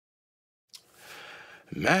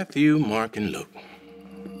Matthew, Mark, and Luke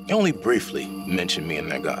only briefly mentioned me in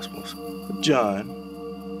their Gospels.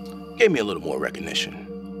 John gave me a little more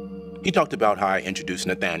recognition. He talked about how I introduced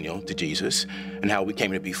Nathanael to Jesus and how we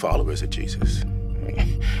came to be followers of Jesus.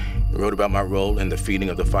 He wrote about my role in the feeding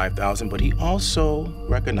of the 5,000, but he also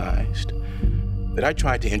recognized that I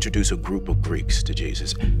tried to introduce a group of Greeks to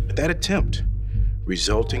Jesus. That attempt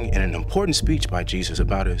resulting in an important speech by Jesus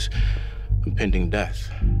about his impending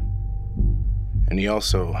death. And he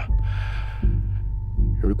also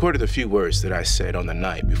recorded a few words that I said on the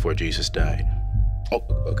night before Jesus died. Oh,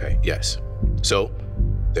 okay, yes. So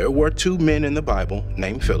there were two men in the Bible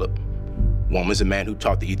named Philip. One was a man who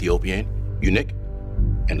taught the Ethiopian eunuch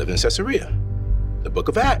and lived in Caesarea. The book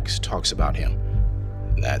of Acts talks about him.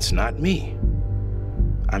 That's not me.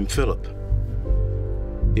 I'm Philip,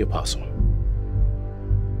 the apostle.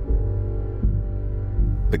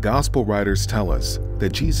 The gospel writers tell us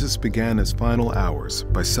that Jesus began his final hours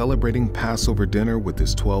by celebrating Passover dinner with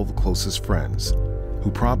his 12 closest friends, who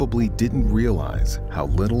probably didn't realize how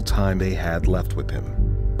little time they had left with him.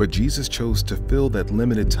 But Jesus chose to fill that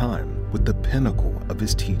limited time with the pinnacle of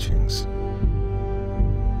his teachings.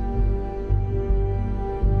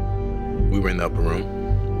 We were in the upper room.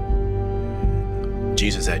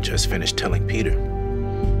 Jesus had just finished telling Peter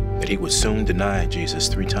that he would soon deny Jesus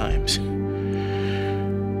 3 times.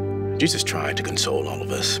 Jesus tried to console all of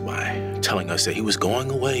us by telling us that he was going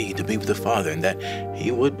away to be with the Father and that he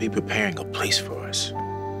would be preparing a place for us,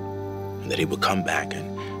 and that he would come back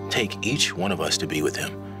and take each one of us to be with him.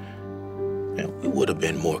 And we would have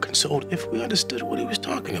been more consoled if we understood what he was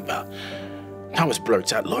talking about. Thomas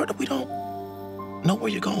blurts out, "Lord, we don't know where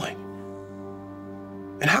you're going.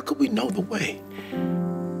 And how could we know the way?"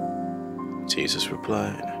 Jesus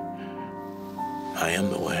replied, "I am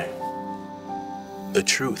the way, the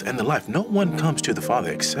truth, and the life. No one comes to the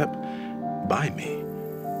Father except by me.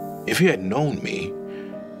 If you had known me,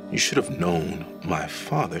 you should have known my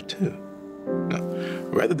Father too." Now,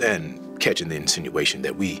 rather than catching the insinuation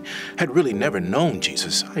that we had really never known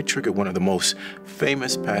Jesus, I triggered one of the most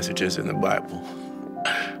famous passages in the Bible.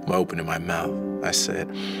 By opening my mouth, I said,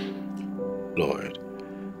 "Lord,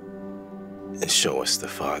 show us the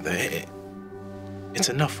Father. It's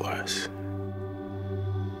enough for us."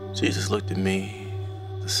 Jesus looked at me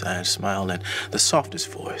with a sad smile and the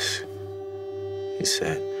softest voice. He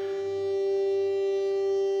said,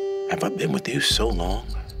 "Have I been with you so long,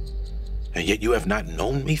 and yet you have not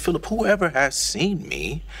known me, Philip? Whoever has seen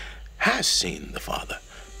me has seen the Father."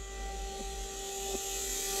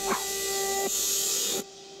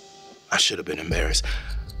 I should have been embarrassed,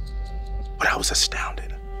 but I was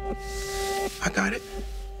astounded. I got it.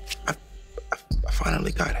 I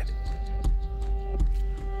finally got it.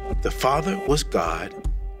 The Father was God.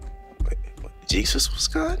 Wait, Jesus was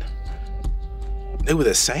God? They were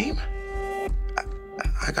the same?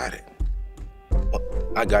 I got it. Well,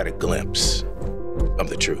 I got a glimpse of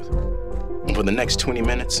the truth. And for the next 20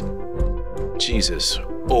 minutes, Jesus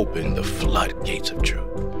opened the floodgates of truth.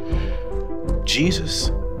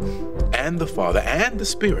 Jesus and the Father and the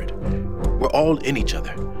Spirit were all in each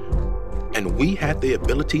other. And we had the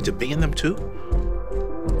ability to be in them too.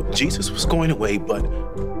 Jesus was going away, but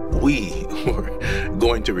we were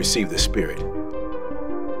going to receive the Spirit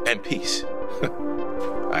and peace.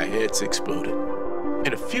 Our heads exploded.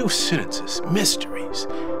 In a few sentences, mysteries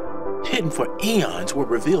hidden for eons were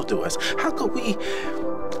revealed to us. How could we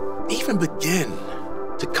even begin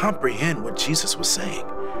to comprehend what Jesus was saying?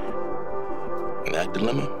 And that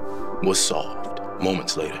dilemma was solved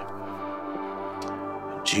moments later.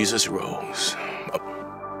 Jesus rose up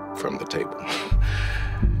from the table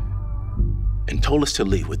and told us to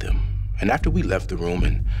leave with him. And after we left the room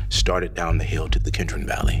and started down the hill to the Kidron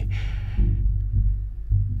Valley,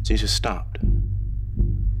 Jesus stopped.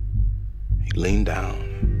 He leaned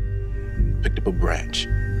down, picked up a branch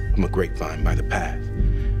from a grapevine by the path,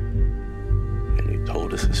 and he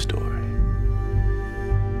told us a story.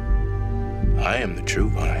 "I am the true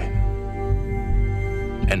vine,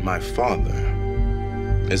 and my Father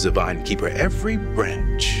is the vine keeper. Every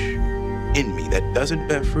branch in me that doesn't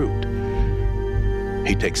bear fruit,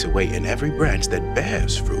 he takes away, and every branch that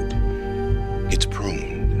bears fruit gets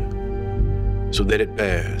pruned so that it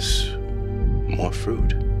bears more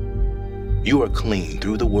fruit. You are clean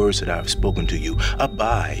through the words that I have spoken to you.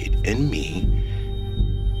 Abide in me,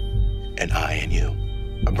 and I in you."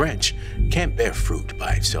 A branch can't bear fruit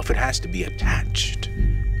by itself. It has to be attached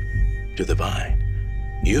to the vine.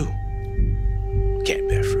 You can't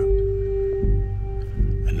bear fruit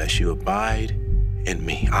unless you abide in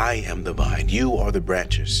me. I am the vine. You are the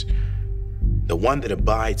branches. The one that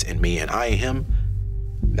abides in me and I in him,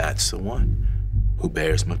 that's the one who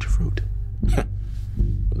bears much fruit.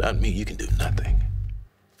 Without me, you can do nothing.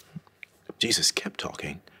 Jesus kept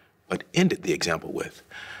talking, but ended the example with,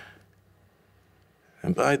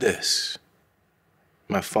 and by this,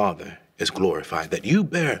 my Father is glorified, that you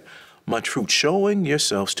bear much fruit, showing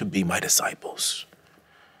yourselves to be my disciples.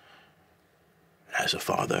 As the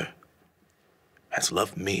Father has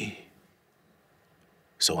loved me,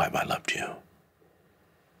 so have I loved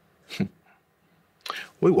you.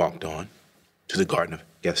 We walked on to the Garden of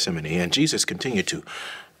Gethsemane, and Jesus continued to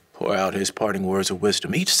pour out his parting words of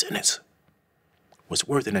wisdom. Each sentence was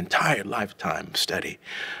worth an entire lifetime of study.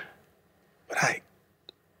 But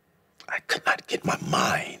I could not get my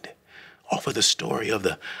mind off of the story of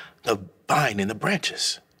the vine and the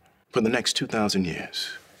branches. For the next 2,000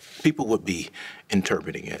 years, people would be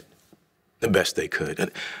interpreting it the best they could.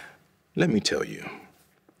 And let me tell you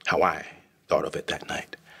how I thought of it that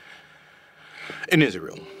night. In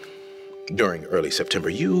Israel, during early September,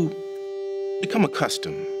 you become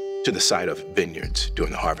accustomed to the sight of vineyards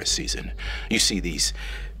during the harvest season. You see these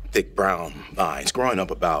thick brown vines growing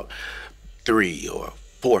up about 3 or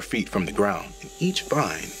 4 feet from the ground. And each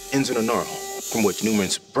vine ends in a knurl from which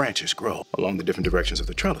numerous branches grow along the different directions of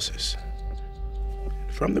the trellises.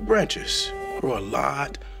 From the branches grow a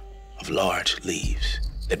lot of large leaves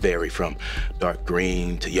that vary from dark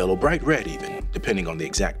green to yellow, bright red even, depending on the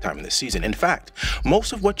exact time of the season. In fact,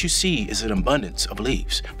 most of what you see is an abundance of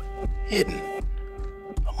leaves. But hidden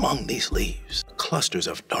among these leaves, clusters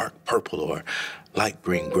of dark purple or light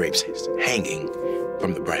green grapes hanging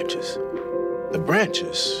from the branches. The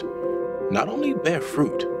branches not only bear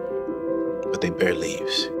fruit, but they bear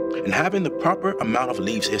leaves. And having the proper amount of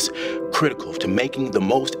leaves is critical to making the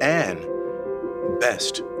most and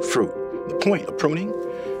best fruit. The point of pruning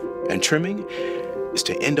and trimming is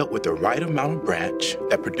to end up with the right amount of branch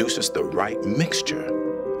that produces the right mixture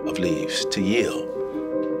of leaves to yield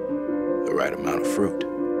the right amount of fruit.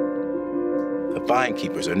 The vine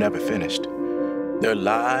keepers are never finished. Their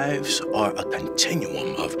lives are a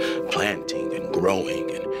continuum of planting and growing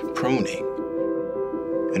and pruning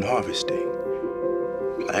and harvesting.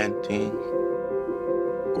 Planting,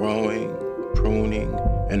 growing, pruning,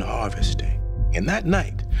 and harvesting. And that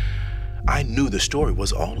night, I knew the story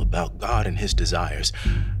was all about God and his desires.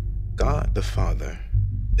 God the Father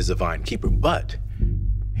is the vine keeper, but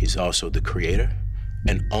he's also the creator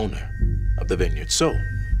and owner of the vineyard. So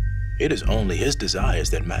it is only his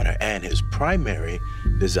desires that matter, and his primary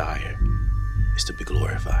desire is to be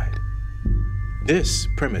glorified. This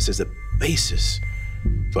premise is the basis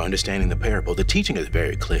for understanding the parable. The teaching is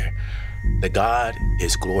very clear that God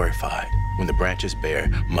is glorified when the branches bear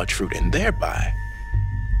much fruit and thereby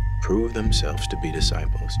prove themselves to be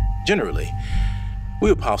disciples. Generally, we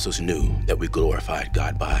apostles knew that we glorified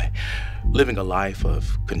God by living a life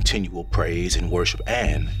of continual praise and worship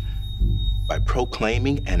and by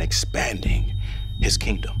proclaiming and expanding his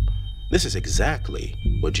kingdom. This is exactly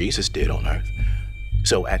what Jesus did on earth.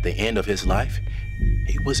 So at the end of his life,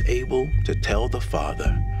 he was able to tell the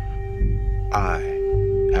Father, I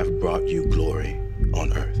have brought you glory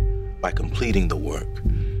on earth by completing the work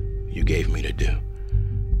you gave me to do.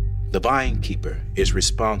 The vine keeper is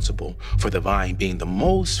responsible for the vine being the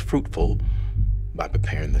most fruitful by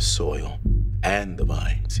preparing the soil and the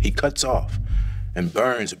vines. He cuts off and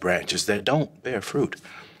burns branches that don't bear fruit.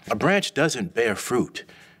 A branch doesn't bear fruit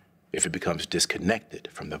if it becomes disconnected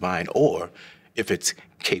from the vine or if it's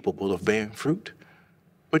capable of bearing fruit,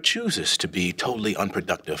 but chooses to be totally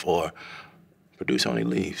unproductive or produce only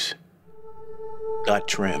leaves. God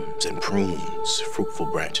trims and prunes fruitful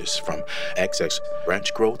branches from excess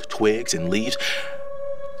branch growth, twigs, and leaves,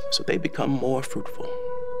 so they become more fruitful.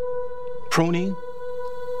 Pruning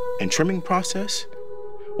and trimming process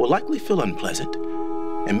will likely feel unpleasant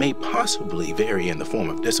and may possibly vary in the form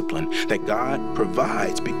of discipline that God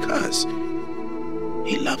provides because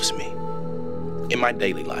he loves me. In my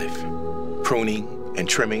daily life, pruning and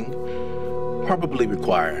trimming probably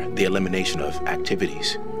require the elimination of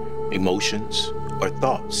activities, emotions, or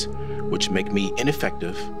thoughts which make me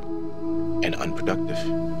ineffective and unproductive.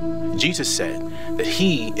 Jesus said that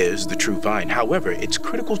he is the true vine. However, it's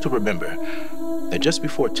critical to remember that just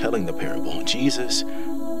before telling the parable, Jesus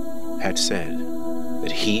had said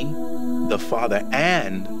that he, the Father,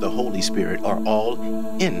 and the Holy Spirit are all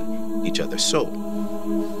in each other. So,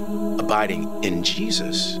 abiding in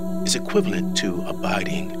Jesus is equivalent to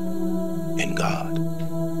abiding in God.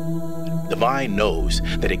 The vine knows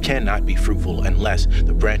that it cannot be fruitful unless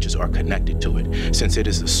the branches are connected to it, since it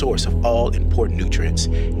is the source of all important nutrients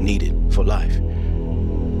needed for life.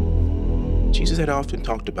 Jesus had often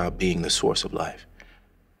talked about being the source of life,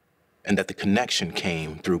 and that the connection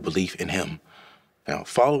came through belief in him. Now,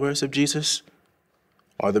 followers of Jesus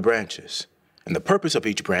are the branches, and the purpose of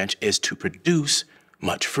each branch is to produce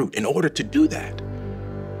much fruit. In order to do that,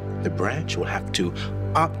 the branch will have to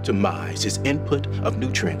optimize its input of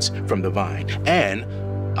nutrients from the vine and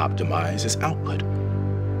optimize its output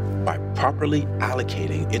by properly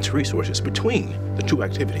allocating its resources between the two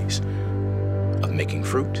activities of making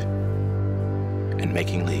fruit and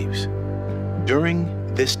making leaves.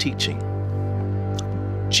 During this teaching,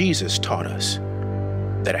 Jesus taught us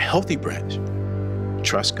that a healthy branch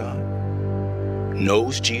trusts God,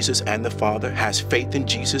 knows Jesus and the Father, has faith in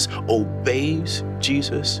Jesus, obeys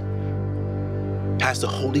Jesus, has the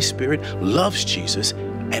Holy Spirit, loves Jesus,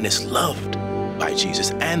 and is loved by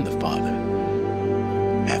Jesus and the Father.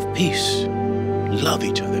 Have peace, love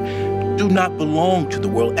each other, do not belong to the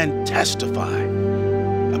world, and testify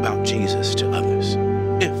about Jesus to others.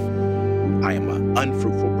 If I am an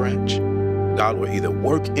unfruitful branch, God will either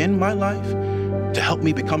work in my life to help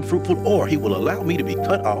me become fruitful, or he will allow me to be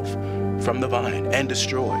cut off from the vine and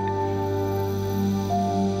destroyed.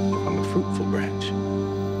 If I'm a fruitful branch,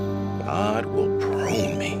 God will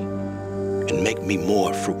prune me and make me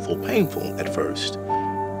more fruitful, painful at first.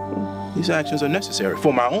 These actions are necessary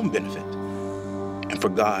for my own benefit and for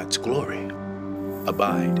God's glory.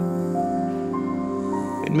 Abide.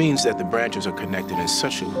 It means that the branches are connected in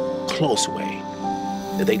such a close way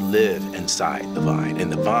that they live inside the vine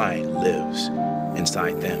and the vine lives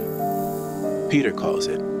inside them. Peter calls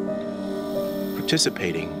it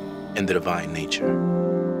participating in the divine nature.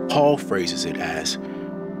 Paul phrases it as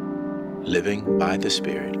living by the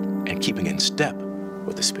Spirit and keeping in step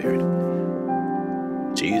with the Spirit.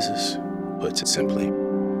 Jesus puts it simply,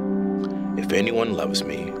 if anyone loves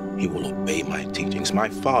me, he will obey my teachings. My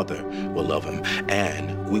Father will love him,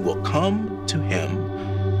 and we will come to him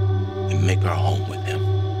and make our home with him.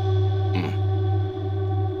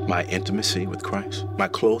 My intimacy with Christ, my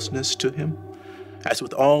closeness to him, as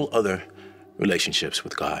with all other relationships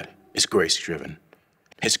with God, is grace-driven.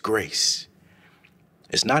 His grace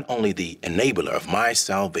is not only the enabler of my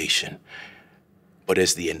salvation, but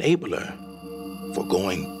is the enabler for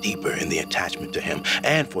going deeper in the attachment to him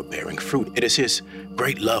and for bearing fruit. It is his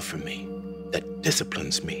great love for me that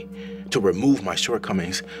disciplines me to remove my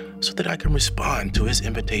shortcomings so that I can respond to his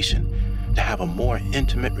invitation to have a more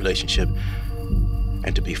intimate relationship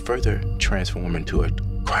and to be further transformed into a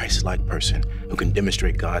Christ-like person who can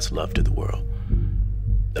demonstrate God's love to the world.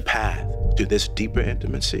 The path to this deeper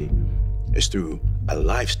intimacy is through a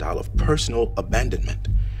lifestyle of personal abandonment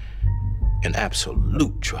and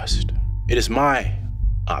absolute trust. It is my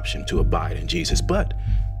option to abide in Jesus, but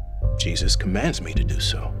Jesus commands me to do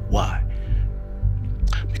so. Why?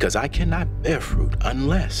 Because I cannot bear fruit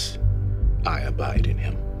unless I abide in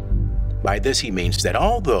him. By this, he means that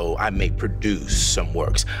although I may produce some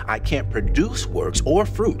works, I can't produce works or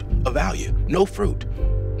fruit of value. No fruit.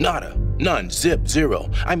 Nada. None. Zip.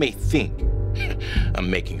 Zero. I may think I'm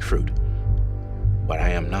making fruit, but I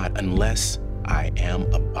am not unless I am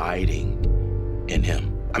abiding in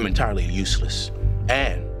him. I'm entirely useless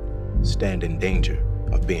and stand in danger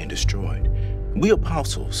of being destroyed. We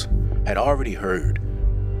apostles had already heard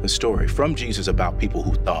the story from Jesus about people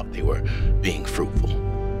who thought they were being fruitful,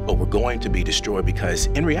 but were going to be destroyed because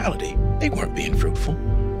in reality, they weren't being fruitful.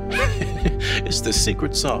 It's the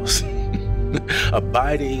secret sauce.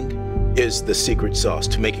 Abiding is the secret sauce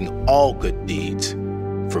to making all good deeds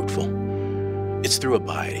fruitful. It's through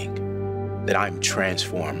abiding that I'm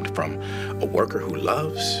transformed from a worker who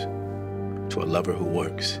loves to a lover who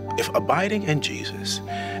works. If abiding in Jesus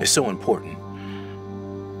is so important,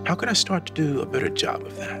 how can I start to do a better job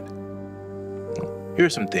of that? Here are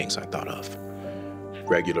some things I thought of.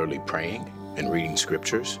 Regularly praying and reading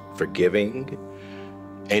scriptures, forgiving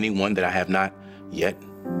anyone that I have not yet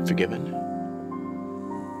forgiven,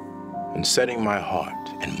 and setting my heart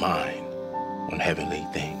and mind on heavenly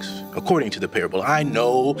things. According to the parable, I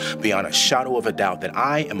know beyond a shadow of a doubt that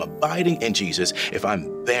I am abiding in Jesus if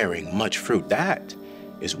I'm bearing much fruit. That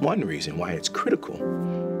is one reason why it's critical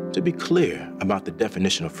to be clear about the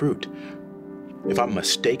definition of fruit. If I'm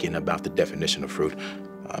mistaken about the definition of fruit,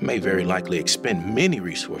 I may very likely expend many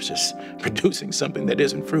resources producing something that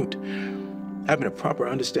isn't fruit. Having a proper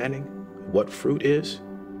understanding of what fruit is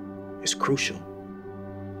crucial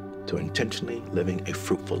to intentionally living a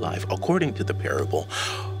fruitful life. According to the parable,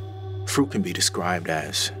 fruit can be described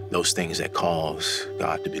as those things that cause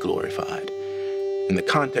God to be glorified. In the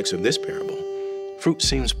context of this parable, fruit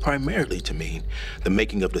seems primarily to mean the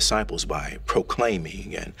making of disciples by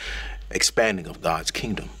proclaiming and expanding of God's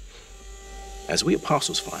kingdom. As we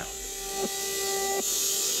apostles found,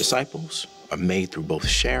 disciples are made through both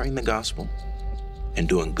sharing the gospel and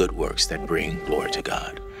doing good works that bring glory to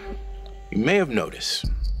God. You may have noticed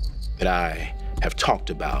that I have talked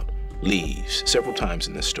about leaves several times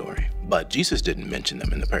in this story, but Jesus didn't mention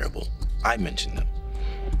them in the parable. I mentioned them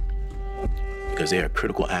because they are a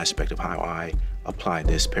critical aspect of how I apply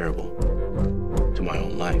this parable to my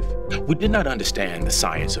own life. We did not understand the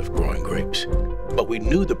science of growing grapes, but we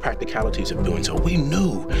knew the practicalities of doing so. We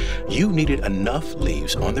knew you needed enough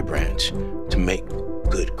leaves on the branch to make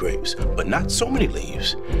good grapes, but not so many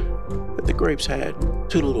leaves that the grapes had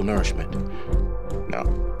too little nourishment. Now,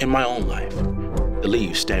 in my own life, the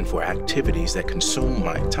leaves stand for activities that consume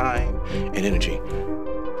my time and energy,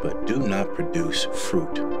 but do not produce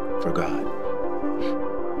fruit for God.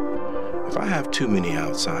 If I have too many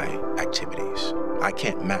outside activities, I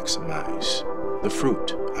can't maximize the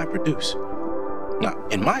fruit I produce. Now,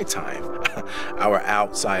 in my time, our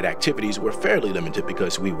outside activities were fairly limited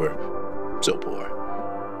because we were so poor.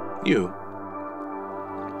 You're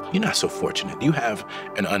not so fortunate. You have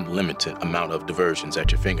an unlimited amount of diversions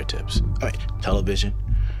at your fingertips. I mean, television,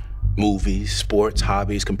 movies, sports,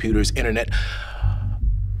 hobbies, computers, internet,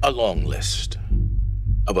 a long list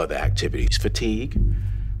of other activities. Fatigue,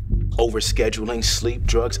 overscheduling, sleep,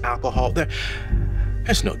 drugs, alcohol.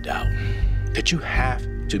 There's no doubt that you have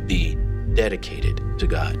to be dedicated to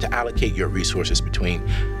God, to allocate your resources between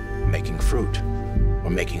making fruit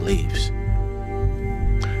or making leaves.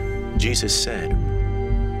 Jesus said,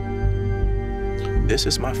 "This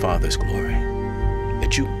is my Father's glory,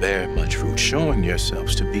 that you bear much fruit, showing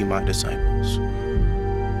yourselves to be my disciples."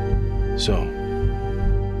 So,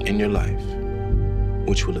 in your life,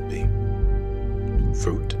 which will it be?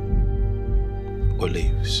 Fruit or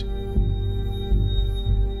leaves?